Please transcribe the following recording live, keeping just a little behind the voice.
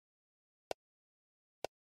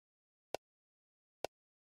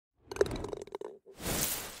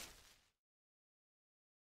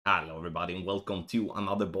Hello everybody and welcome to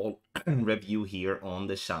another ball review here on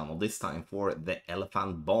the channel, this time for the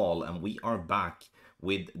elephant ball, and we are back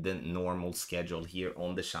with the normal schedule here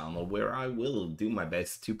on the channel where I will do my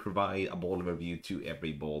best to provide a ball review to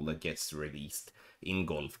every ball that gets released in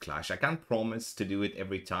Golf Clash. I can't promise to do it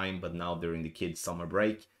every time, but now during the kids summer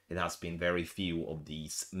break it has been very few of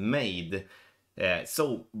these made.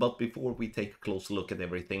 But before we take a closer look at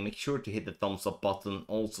everything, make sure to hit the thumbs up button,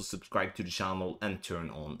 also subscribe to the channel and turn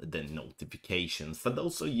on the notifications. For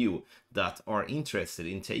those of you that are interested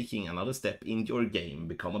in taking another step in your game,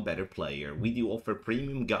 become a better player, we do offer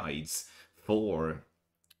premium guides for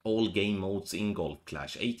all game modes in Golf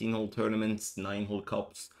Clash. 18-hole tournaments, 9-hole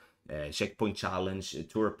cups, checkpoint challenge,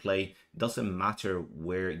 tour play. Doesn't matter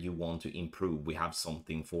where you want to improve, we have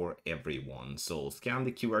something for everyone. So scan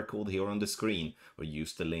the QR code here on the screen or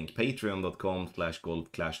use the link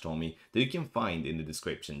patreon.com/golfclashtommy that you can find in the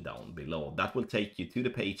description down below. That will take you to the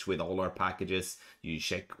page with all our packages. You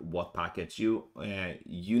check what package you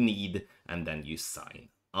need and then you sign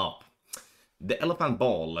up. The Elephant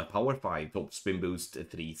Ball, Power 5, Top Spin Boost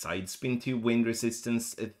 3, Side Spin 2, Wind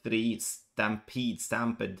Resistance 3, stamped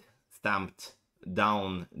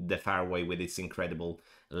down the fairway with its incredible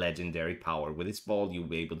legendary power. With this ball, you'll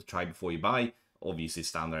be able to try before you buy. Obviously,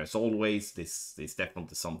 standard as always. This is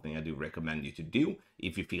definitely something I do recommend you to do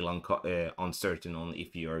if you feel uncertain on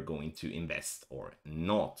if you are going to invest or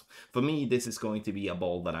not. For me, this is going to be a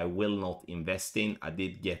ball that I will not invest in. I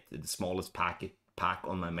did get the smallest pack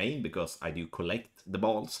on my main because I do collect the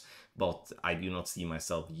balls, but I do not see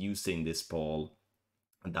myself using this ball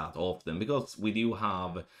that often because we do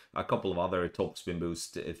have a couple of other Top Spin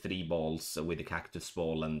Boost 3 balls with the Cactus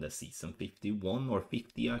Ball and the season 51 or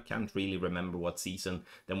 50, I can't really remember what season.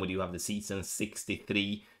 Then we do have the season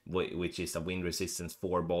 63, which is a Wind Resistance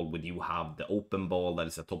 4 ball. We do have the Open Ball that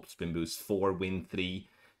is a Top Spin Boost 4 Wind 3,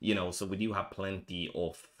 so we do have plenty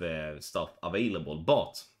of stuff available,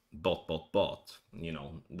 but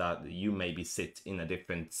that you maybe sit in a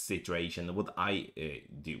different situation than what I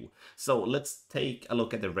do. So let's take a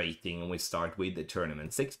look at the rating, and we start with the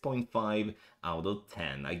tournament. 6.5 out of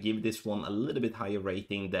 10. I give this one a little bit higher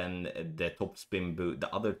rating than the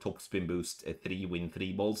other Top Spin Boost 3 Win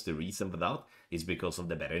 3 balls. The reason for that is because of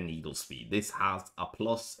the better needle speed. This has a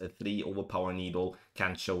 +3 over power needle.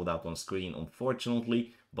 Can't show that on screen,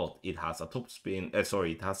 unfortunately, but it has a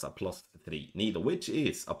it has a +3 needle, which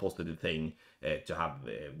is a positive thing to have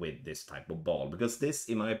with this type of ball, because this,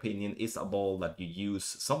 in my opinion, is a ball that you use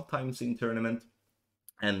sometimes in tournament,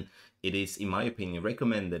 and it is, in my opinion,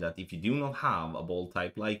 recommended that if you do not have a ball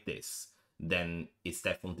type like this, then it's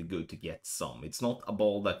definitely good to get some. It's not a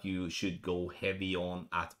ball that you should go heavy on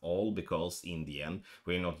at all, because in the end,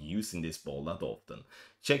 we're not using this ball that often.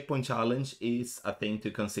 Checkpoint challenge is a thing to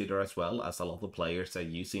consider as well, as a lot of players are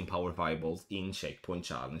using power 5 balls in checkpoint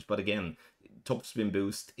challenge. But again, Top Spin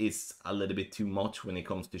Boost is a little bit too much when it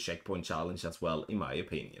comes to checkpoint challenge as well, in my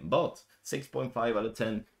opinion. But 6.5 out of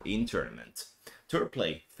 10 in tournament. Tour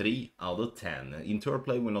play, 3 out of 10. In tour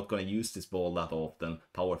play, we're not going to use this ball that often.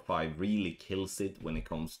 Power 5 really kills it when it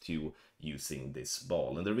comes to using this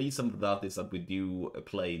ball. And the reason for that is that we do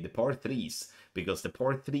play the par 3s, because the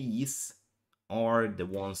par 3s are the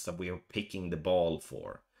ones that we are picking the ball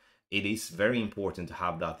for. It is very important to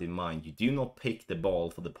have that in mind. You do not pick the ball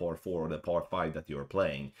for the par 4 or the par 5 that you're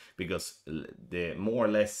playing, because the more or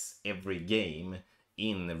less every game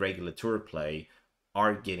in regular tour play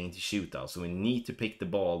are getting to shootout. So we need to pick the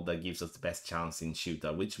ball that gives us the best chance in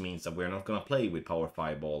shootout, which means that we're not going to play with power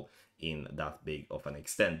 5 ball in that big of an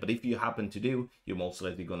extent. But if you happen to do, you're most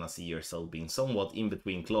likely going to see yourself being somewhat in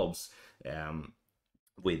between clubs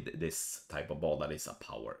with this type of ball that is a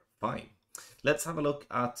power 5. Let's have a look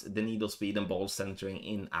at the needle speed and ball centering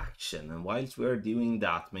in action. And whilst we're doing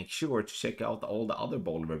that, make sure to check out all the other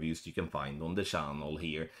ball reviews you can find on the channel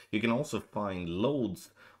here. You can also find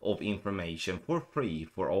loads of information for free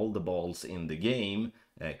for all the balls in the game.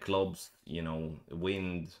 Clubs,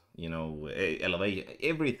 wind, elevate,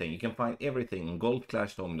 everything. You can find everything on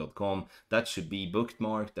golfclashtommy.com. That should be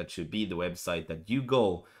bookmarked. That should be the website that you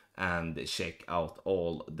go and check out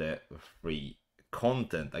all the free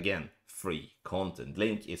content. Again, free content.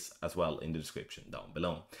 Link is as well in the description down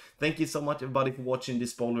below. Thank you so much, everybody, for watching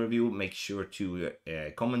this ball review. Make sure to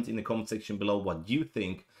comment in the comment section below what you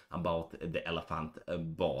think about the elephant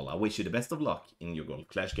ball. I wish you the best of luck in your Golf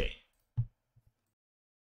Clash game.